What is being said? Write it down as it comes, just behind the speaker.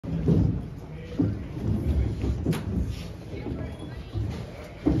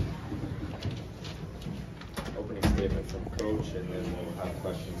coach, and then we'll have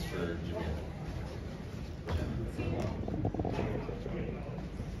questions for Jhamir.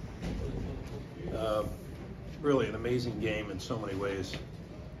 Really an amazing game in so many ways.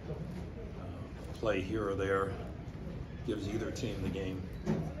 Play here or there gives either team the game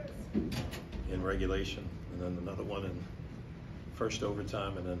in regulation, and then another one in first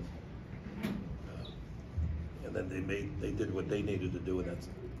overtime, and then they did what they needed to do in that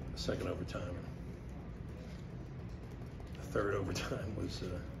second overtime. And the third overtime was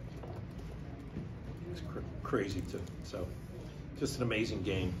crazy too. So just an amazing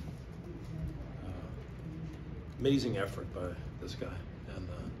game, amazing effort by this guy, and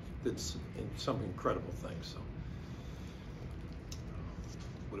did some incredible things. So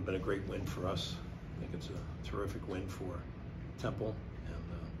would have been a great win for us. I think it's a terrific win for Temple, and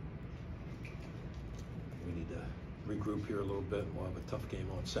we need to regroup here a little bit. We'll have a tough game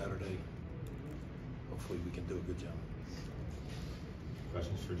on Saturday. Hopefully we can do a good job.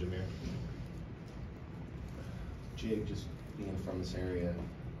 Questions for Jhamir? Jake, just being from this area,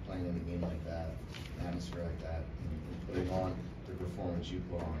 playing in a game like that, an atmosphere like that, and putting on the performance you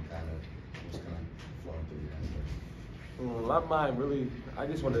put on, kind of was kind of flowing through your head. My mind really, I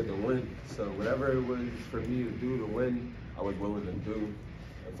just wanted to win. So whatever it was for me to do to win, I was willing to do.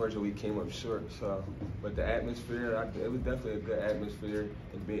 Unfortunately, we came up short. So, but the atmosphere, it was definitely a good atmosphere,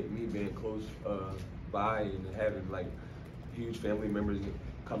 and me being close by and having like huge family members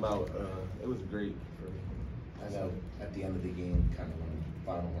come out, it was great for me. I know at the end of the game, kind of when the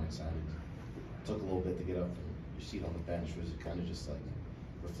final horn sounded, it took a little bit to get up from your seat on the bench. Was it kind of just like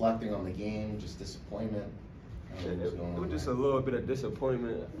reflecting on the game, just disappointment? It was just a little bit of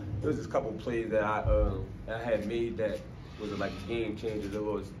disappointment. There was just a couple plays that I had made that was like game changers, a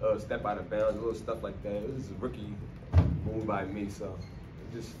little step out of bounds, a little stuff like that. It was just a rookie move by me, so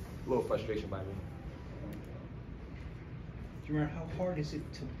just a little frustration by me. Jhamir, how hard is it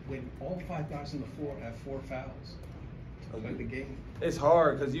to win all 5 guys on the floor have 4 fouls to play the game? It's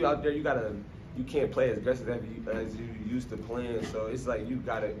hard because you out there, you can't play as aggressive as you used to playing. So it's like you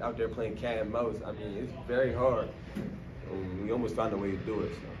got to out there playing cat and mouse. I mean, it's very hard. We almost found a way to do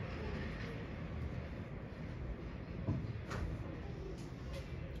it. So.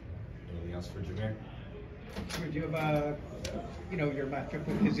 Anything else for Jhamir? Did you have your matchup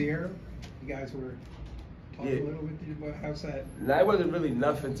with Jhamir? You guys were talking a little bit. How's that? Nah, it wasn't really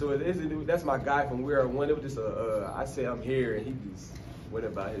nothing to it. That's my guy from where I went. It was just I say I'm here, and he just went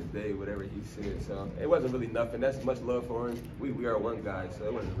about his day, whatever he said. So it wasn't really nothing. That's much love for him. We are one guy, so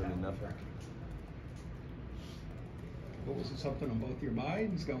it wasn't really nothing. What was it, something on both your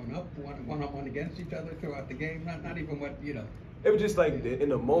minds, going up one-on-one against each other throughout the game? Not even what, It was just like in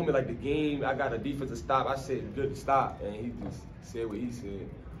the moment, like the game, I got a defensive stop. I said, good stop, and he just said what he said.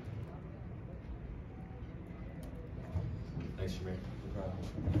 Thanks, Jhamir. No problem.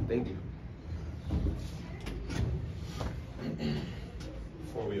 Thank you.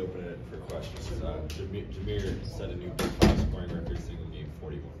 Before we open it for questions, Jhamir set a new Big 5 scoring record, single game,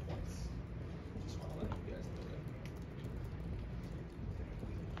 41 points. Just want to let you guys know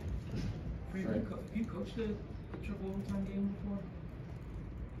that. Fran, have you coached a triple overtime game before?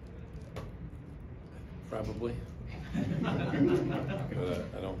 Probably. But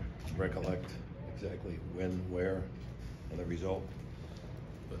I don't recollect exactly when, where, and the result.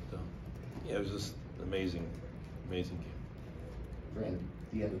 But yeah, it was just an amazing game. Fran, at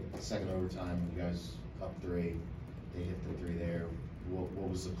the end of the second overtime, you guys up 3. They hit the 3 there. What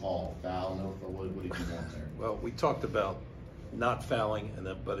was the call? Foul? No? Or what did you want there? Well, we talked about not fouling,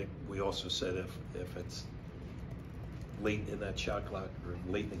 but we also said if it's late in that shot clock or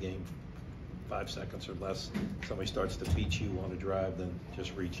late in the game, 5 seconds or less, somebody starts to beat you on a drive, then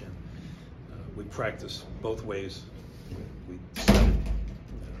just reach in. We practice both ways. We decided,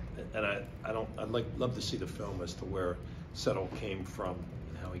 and I'd love to see the film as to where Salle came from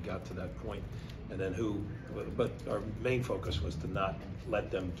and how he got to that point, and then but our main focus was to not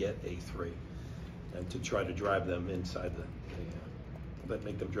let them get a 3, and to try to drive them inside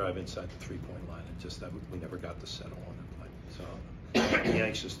make them drive inside the 3-point line, and just that we never got to settle on it. So I'll be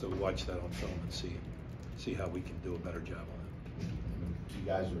anxious to watch that on film and see how we can do a better job on it. You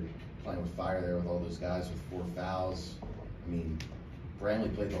guys were playing with fire there with all those guys with 4 fouls. I mean, Bramley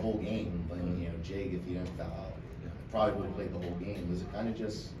played the whole game. Blaming Jake, if he didn't foul, probably would have played the whole game. Was it kind of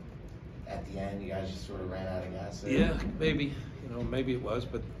just at the end you guys just sort of ran out of gas there? Yeah, maybe. Maybe it was,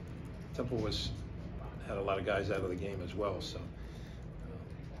 but Temple had a lot of guys out of the game as well. So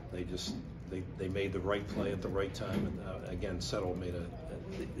they made the right play at the right time, and again, Salle made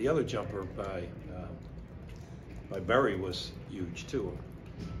the other jumper by Berry was huge too.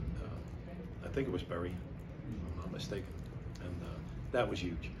 I think it was Berry, if I'm not mistaken. that was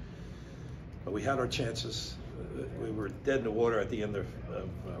huge. But we had our chances. We were dead in the water at the end of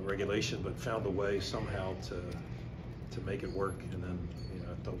regulation, but found a way somehow to make it work. And then, you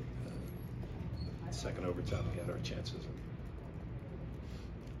know, I thought second overtime we had our chances and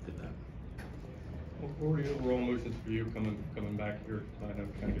did that. What were the overall emotions for you coming back here? I know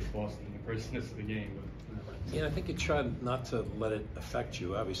it kind of gets lost in the craziness of the game, but Yeah, I think you try not to let it affect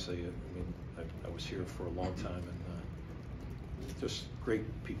you. Obviously, I mean, I was here for a long time, and just great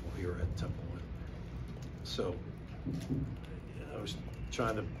people here at Temple. And so I was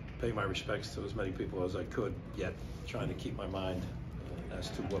trying to pay my respects to as many people as I could, yet trying to keep my mind as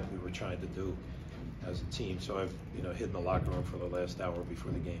to what we were trying to do as a team. So I've, you know, hid in the locker room for the last hour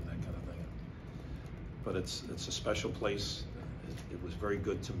before the game, that kind of thing. But it's a special place. It was very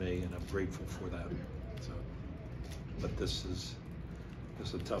good to me, and I'm grateful for that. So, but this is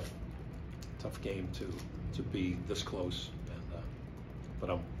a tough game to be this close. And but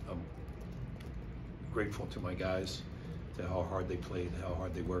I'm grateful to my guys, to how hard they played, how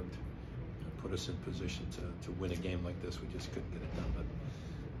hard they worked, put us in position to win a game like this. We just couldn't get it done. But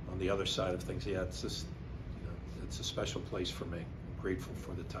on the other side of things, yeah, it's just, you know, it's a special place for me. I'm grateful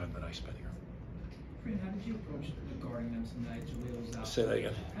for the time that I spent here. Fran, how did you approach guarding them tonight? Jaleel was out. Say that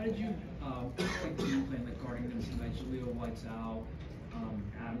again. How did you like the game plan, like guarding them tonight? Jaleel lights out.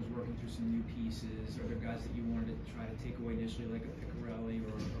 Adam's working through some new pieces. Are there guys that you wanted to try to take away initially, like a Picarelli or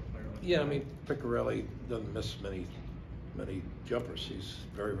a player like that? Yeah, I mean, Picarelli doesn't miss many jumpers. He's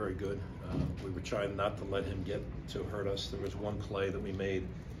very, very good. We were trying not to let him get to hurt us. There was one play that we made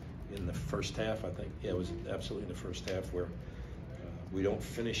in the first half, I think. Yeah, it was absolutely in the first half where we don't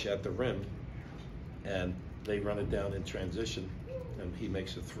finish at the rim, and they run it down in transition, and he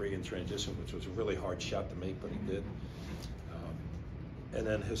makes a three in transition, which was a really hard shot to make, but he did. And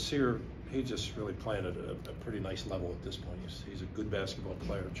then Jhamir, he just really playing at a pretty nice level at this point. He's a good basketball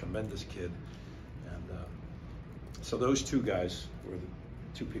player, a tremendous kid. And so those two guys were the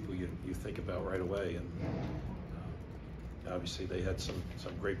two people you think about right away. And obviously they had some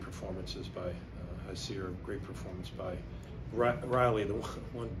great performances by Jhamir, great performance by Riley. The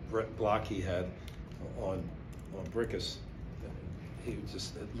one block he had on Brickus,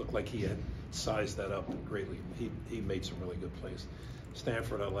 it looked like he had sized that up greatly. He made some really good plays.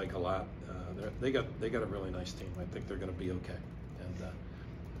 Stanford I like a lot. They got a really nice team. I think they're going to be okay, and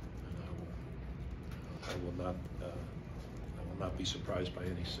I will not be surprised by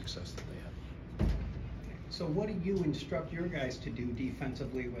any success that they have. So what do you instruct your guys to do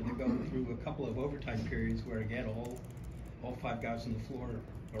defensively when they're going through a couple of overtime periods where again all five guys on the floor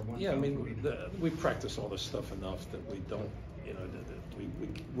are one? Yeah, I mean we practice all this stuff enough that we don't, you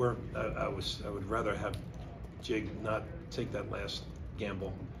know, I would rather have Jig not take that last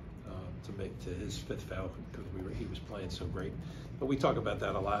gamble to make to his fifth foul because he was playing so great. But we talk about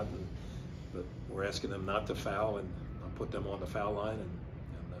that a lot, but we're asking them not to foul and put them on the foul line, and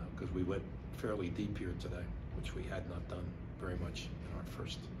because we went fairly deep here today, which we had not done very much in our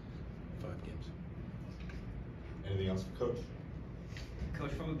first 5 games. Anything else for Coach?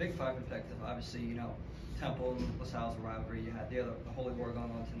 Coach, from a Big Five perspective, obviously, you know, Temple and LaSalle's a rivalry. You had the Holy War going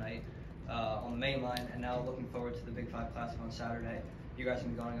on tonight on the main line, and now looking forward to the Big Five Classic on Saturday. You guys are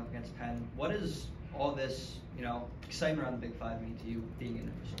going to be going up against Penn. What does all this, you know, excitement around the Big Five mean to you being in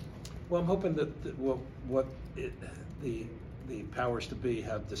it? Well, I'm hoping that the powers to be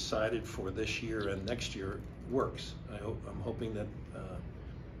have decided for this year and next year works. I'm hoping that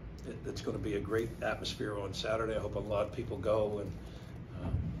it's going to be a great atmosphere on Saturday. I hope a lot of people go, and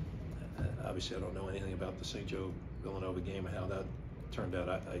obviously I don't know anything about the St. Joe Villanova game and how that turned out.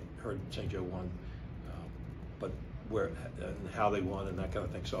 I heard St. Joe won, but where and how they won and that kind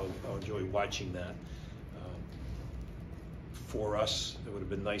of thing. So I'll enjoy watching that. For us, it would have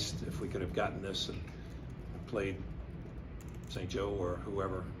been nice if we could have gotten this and played St. Joe or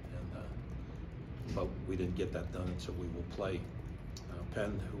whoever, and but we didn't get that done, and so we will play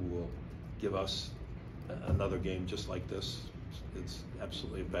Penn, who will give us another game just like this. It's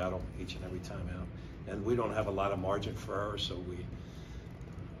absolutely a battle each and every time out, and we don't have a lot of margin for error, so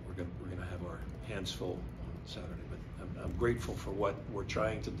we're gonna have our hands full on Saturday. But I'm grateful for what we're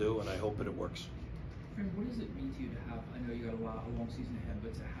trying to do, and I hope that it works. Fran, what does it mean to you to have, I know you got a long season ahead,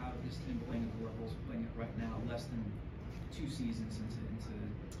 but to have this team playing at the levels playing it right now, less than 2 seasons into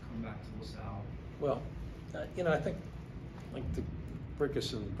come back to LaSalle? Well, you know, I think like the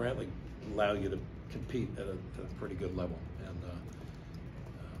Brickus and Brantley allow you to compete at a pretty good level, and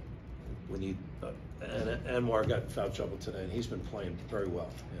we need. And Anwar got in foul trouble today, and he's been playing very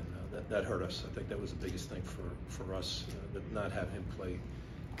well, and that hurt us. I think that was the biggest thing for us, that not have him play.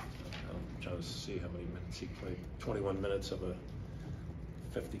 I'm trying to see how many minutes he played. 21 minutes of a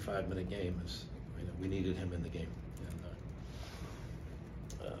 55-minute game is, we needed him in the game.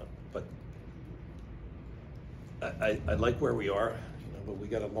 And, but I like where we are, but we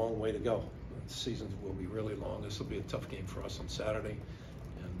got a long way to go. The season will be really long. This will be a tough game for us on Saturday,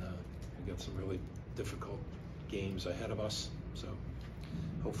 and we got some really difficult games ahead of us. So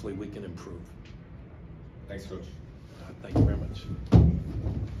hopefully we can improve. Thanks, Coach. Thank you very much.